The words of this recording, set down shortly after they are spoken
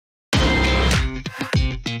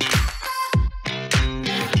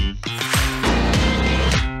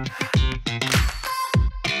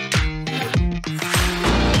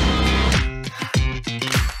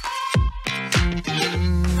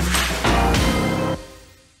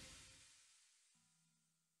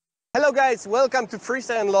Hello guys, welcome to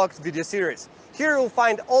Freestyle Unlocked video series. Here you'll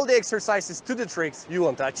find all the exercises to the tricks you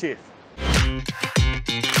want to achieve.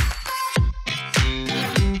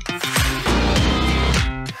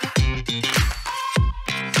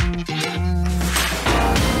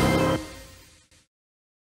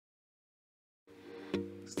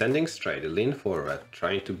 Standing straight, lean forward,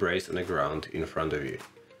 trying to brace on the ground in front of you.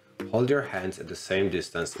 Hold your hands at the same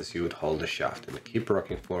distance as you would hold the shaft and keep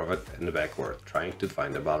rocking forward and backward, trying to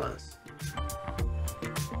find a balance.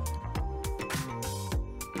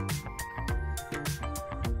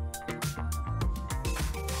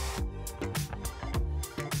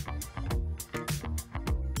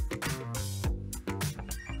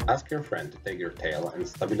 Ask your friend to take your tail and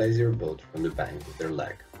stabilize your boat from the bank with their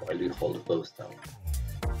leg while you hold the bow style.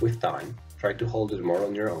 With time, try to hold it more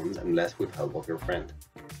on your own and less with help of your friend.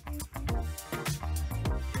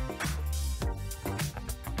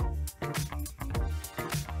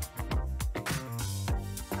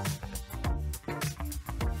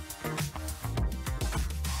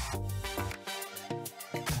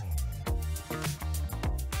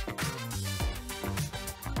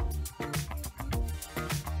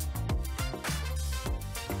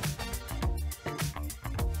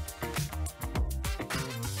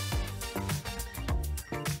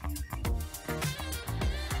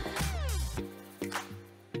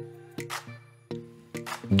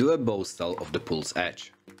 Do a bow style of the pool's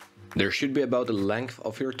edge. There should be about the length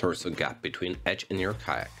of your torso gap between edge and your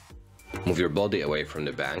kayak. Move your body away from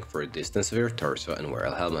the bank for a distance of your torso and wear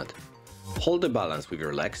a helmet. Hold the balance with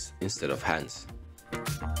your legs instead of hands.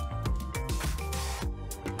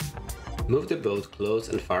 Move the boat close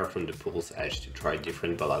and far from the pool's edge to try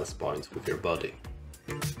different balance points with your body.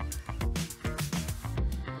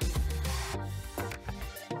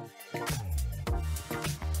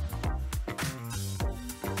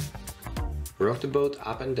 Rock the boat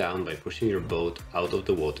up and down by pushing your boat out of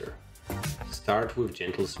the water. Start with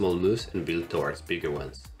gentle small moves and build towards bigger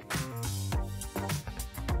ones.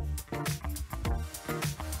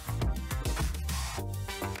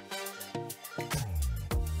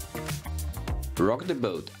 Rock the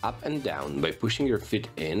boat up and down by pushing your feet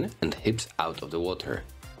in and hips out of the water.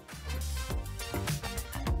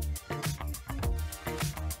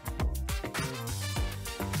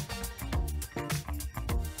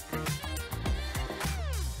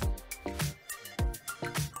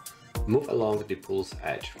 Move along the pool's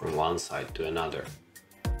edge from one side to another.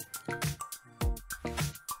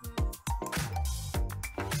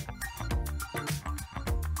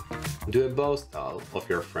 Do a bow style of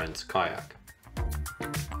your friend's kayak.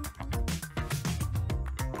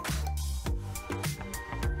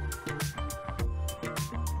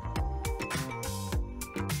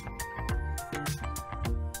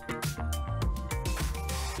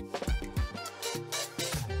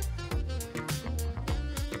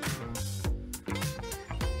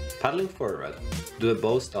 Paddling forward, do a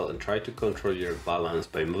bow style and try to control your balance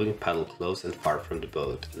by moving paddle close and far from the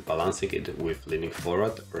boat and balancing it with leaning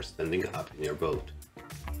forward or standing up in your boat.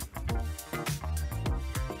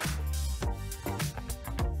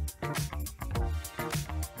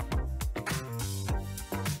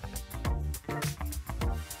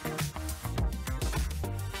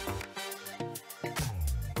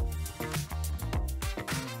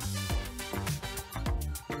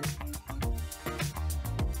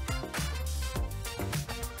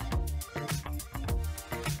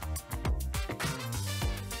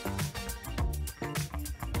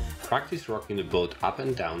 Practice rocking the boat up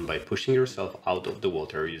and down by pushing yourself out of the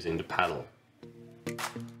water using the paddle.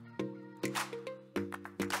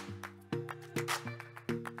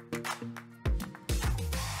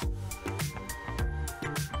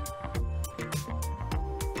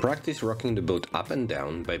 Practice rocking the boat up and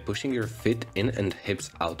down by pushing your feet in and hips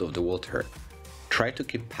out of the water. Try to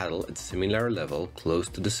keep paddle at similar level close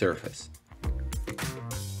to the surface.